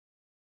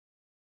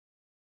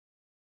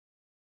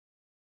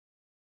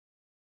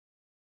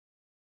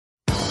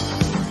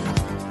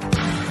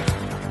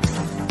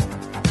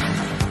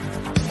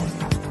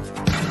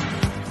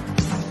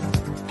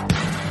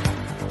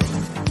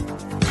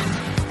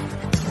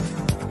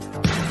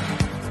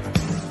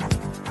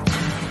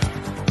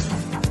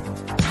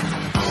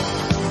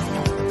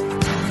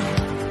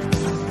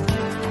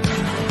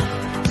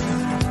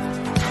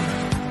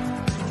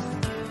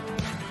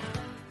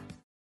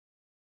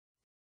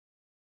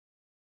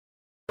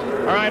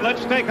All right,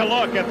 let's take a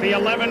look at the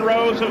 11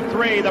 rows of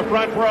 3, the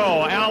front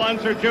row. Al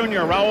Unser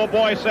Jr., Raul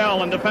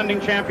Boisel, and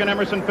defending champion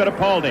Emerson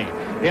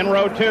Fittipaldi. In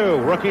row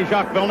 2, rookie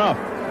Jacques Villeneuve,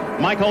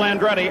 Michael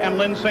Andretti, and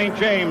Lynn St.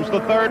 James,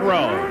 the third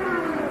row.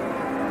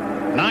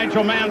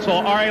 Nigel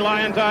Mansell, Ari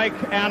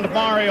Lyondike, and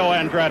Mario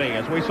Andretti.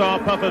 As we saw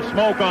a puff of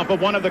smoke off of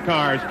one of the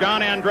cars.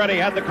 John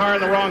Andretti had the car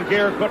in the wrong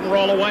gear, couldn't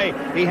roll away.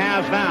 He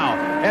has now.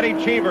 Eddie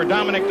Cheever,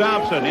 Dominic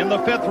Dobson in the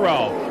 5th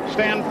row.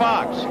 Stan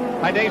Fox,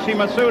 Hidesi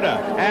Masuda,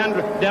 and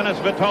Dennis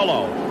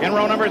Vitolo. In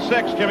row number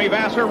 6, Jimmy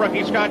Vasser,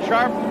 rookie Scott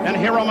Sharp, and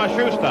Hiro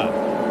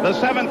Mashusta. The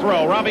 7th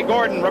row, Robbie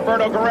Gordon,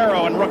 Roberto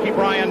Guerrero, and rookie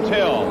Brian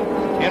Till.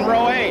 In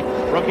row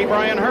 8, rookie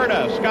Brian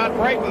Herta, Scott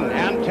Brayton,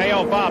 and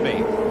Teo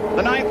Fabi.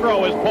 The 9th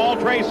row is Paul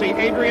Tracy,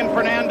 Adrian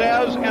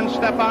Fernandez, and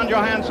Stefan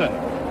Johansson.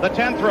 The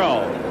 10th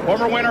row,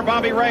 former winner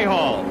Bobby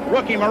Rahal,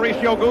 rookie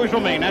Mauricio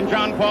Gugelmin, and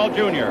John Paul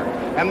Jr.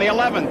 And the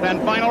 11th and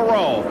final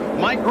row,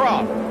 Mike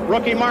Groff,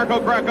 rookie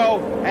Marco Greco,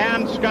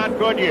 and Scott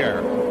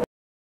Goodyear.